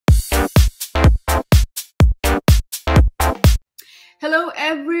Hello,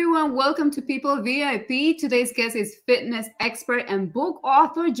 everyone. Welcome to People VIP. Today's guest is fitness expert and book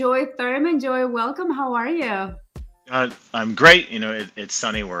author Joy Thurman. Joy, welcome. How are you? I'm great. It's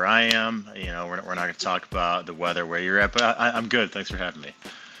sunny where I am. We're not going to talk about the weather where you're at, but I'm good. Thanks for having me.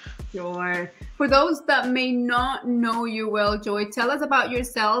 Sure. For those that may not know you well, Joy, tell us about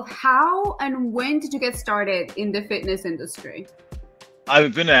yourself. How and when did you get started in the fitness industry?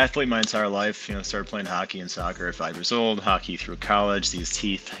 I've been an athlete my entire life. Started playing hockey and soccer at 5 years old. Hockey through college. These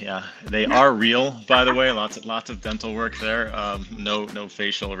teeth, yeah, they are real, by the way. Lots of dental work there. No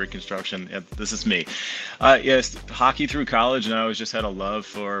facial reconstruction. Yeah, this is me. Yes, hockey through college, and I always just had a love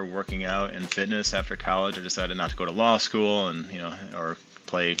for working out and fitness. After college, I decided not to go to law school and or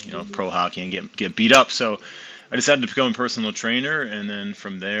play pro hockey and get beat up. So I decided to become a personal trainer, and then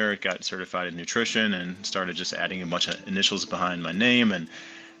from there, got certified in nutrition and started just adding a bunch of initials behind my name and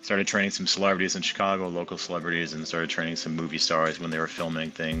started training some celebrities in Chicago, local celebrities, and started training some movie stars when they were filming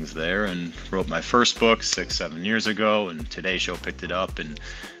things there, and wrote my first book 6-7 years ago, and Today Show picked it up, and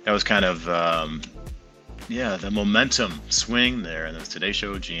that was kind of the momentum swing there. And then Today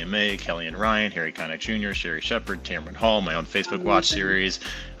Show, GMA, Kelly and Ryan, Harry Connick Jr., Sherry Shepard, Cameron Hall, my own Facebook Watch series,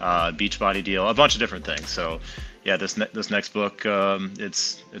 Beachbody deal, a bunch of different things. So yeah, this next book,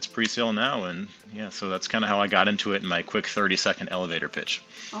 it's pre-sale now, and yeah, so that's kind of how I got into it in my quick 30-second elevator pitch.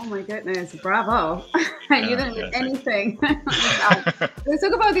 Oh my goodness, bravo. You didn't do anything. Let's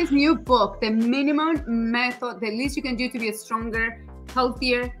talk about this new book, The Minimum Method, the least you can do to be a stronger,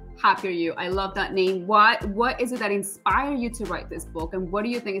 healthier, happier you. I love that name. What is it that inspired you to write this book, and what do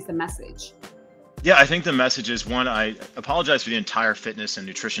you think is the message? Yeah, I think the message is, one, I apologize for the entire fitness and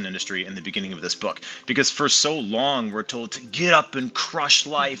nutrition industry in the beginning of this book, because for so long we're told to get up and crush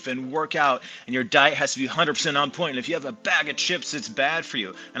life and work out, and your diet has to be 100% on point, and if you have a bag of chips, it's bad for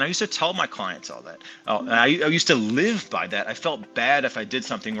you. And I used to tell my clients all that. I used to live by that. I felt bad if I did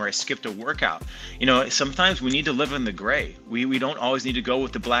something where I skipped a workout. Sometimes we need to live in the gray. We don't always need to go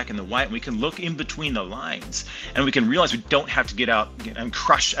with the black and the white. We can look in between the lines, and we can realize we don't have to get out and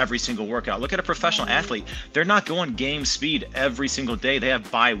crush every single workout. Look at a professional athlete. They're not going game speed every single day. They have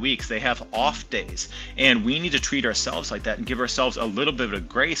bye weeks. They have off days. And we need to treat ourselves like that and give ourselves a little bit of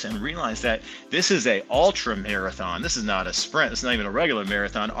grace and realize that this is a ultra marathon. This is not a sprint. This is not even a regular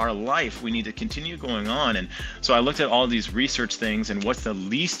marathon. Our life, we need to continue going on. And so I looked at all these research things and what's the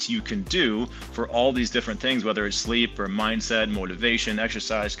least you can do for all these different things, whether it's sleep or mindset, motivation,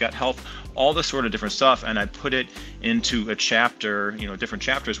 exercise, gut health, all this sort of different stuff. And I put it into a chapter, different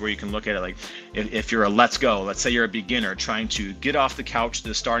chapters where you can look at it like, if you're a let's say you're a beginner trying to get off the couch to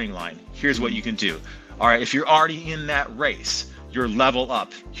the starting line, here's what you can do. All right, if you're already in that race, you're level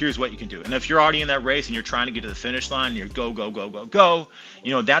up, here's what you can do. And if you're already in that race and you're trying to get to the finish line, you're go,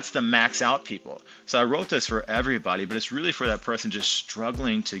 that's the max out people. So I wrote this for everybody, but it's really for that person just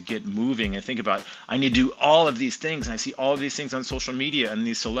struggling to get moving and think about, I need to do all of these things. And I see all of these things on social media and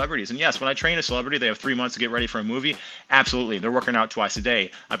these celebrities. And yes, when I train a celebrity, they have 3 months to get ready for a movie. Absolutely. They're working out twice a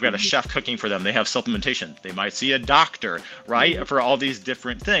day. I've got a chef cooking for them. They have supplementation. They might see a doctor, right? For all these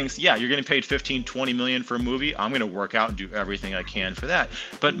different things. Yeah, you're getting paid 15, 20 million for a movie. I'm going to work out and do everything I can for that.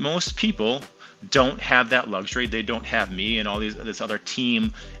 But most people don't have that luxury. They don't have me and all this other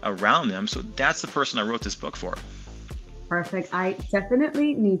team around them. So that's the person I wrote this book for. Perfect. I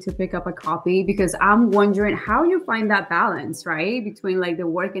definitely need to pick up a copy because I'm wondering how you find that balance, right? Between like the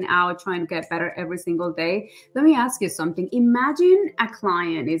working out, trying to get better every single day. Let me ask you something. Imagine a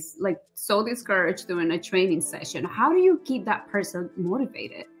client is like so discouraged during a training session. How do you keep that person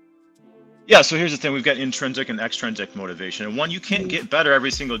motivated? Yeah, so here's the thing. We've got intrinsic and extrinsic motivation. And one, you can't get better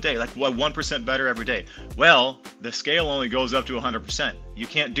every single day. Like, what, 1% better every day? Well, the scale only goes up to 100%. You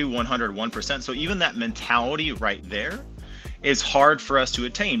can't do 101%. So even that mentality right there is hard for us to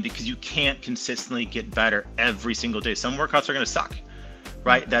attain because you can't consistently get better every single day. Some workouts are going to suck,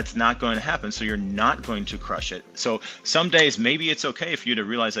 right? That's not going to happen. So you're not going to crush it. So some days, maybe it's okay for you to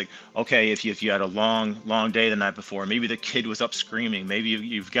realize like, okay, if you had a long day the night before, maybe the kid was up screaming, maybe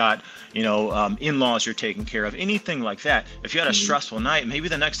you've got, in-laws you're taking care of, anything like that. If you had a stressful night, maybe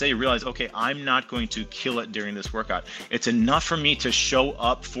the next day you realize, okay, I'm not going to kill it during this workout. It's enough for me to show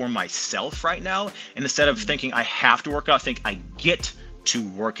up for myself right now. And instead of thinking I have to work out, think I get to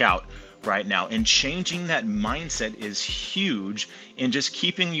work out right now. And changing that mindset is huge in just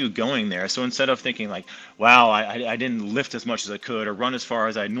keeping you going there. So instead of thinking like, wow, I didn't lift as much as I could or run as far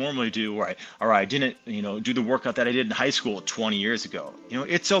as I normally do, or I didn't, do the workout that I did in high school 20 years ago,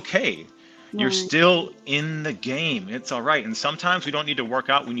 it's okay. You're still in the game. It's all right. And sometimes we don't need to work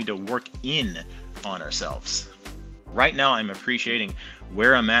out. We need to work in on ourselves. Right now, I'm appreciating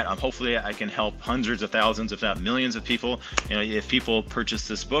where I'm at. Hopefully I can help hundreds of thousands, if not millions of people, if people purchase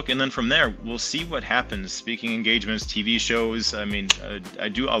this book. And then from there, we'll see what happens. Speaking engagements, TV shows. I mean, I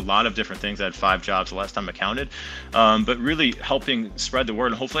do a lot of different things. I had 5 jobs the last time I counted, but really helping spread the word.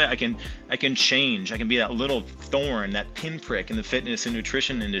 And hopefully I can change. I can be that little thorn, that pinprick in the fitness and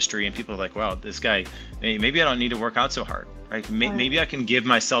nutrition industry. And people are like, wow, this guy, maybe I don't need to work out so hard. Right? Maybe I can give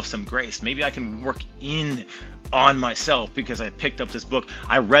myself some grace. Maybe I can work in on myself because I picked up this book.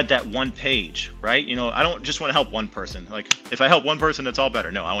 I read that one page, right? I don't just want to help one person. Like, if I help one person, it's all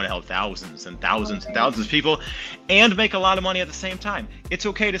better. No, I want to help thousands and thousands and thousands of people and make a lot of money at the same time. It's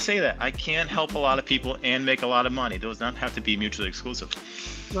okay to say that. I can help a lot of people and make a lot of money. Those don't have to be mutually exclusive.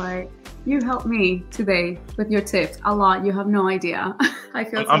 Right. You helped me today with your tips a lot. You have no idea.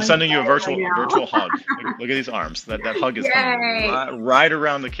 I'm sending you a virtual hug. Look at these arms. That hug is coming right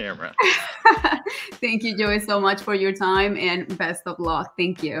around the camera. Thank you, Joey, so much for your time, and best of luck.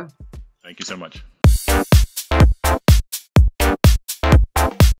 Thank you. Thank you so much.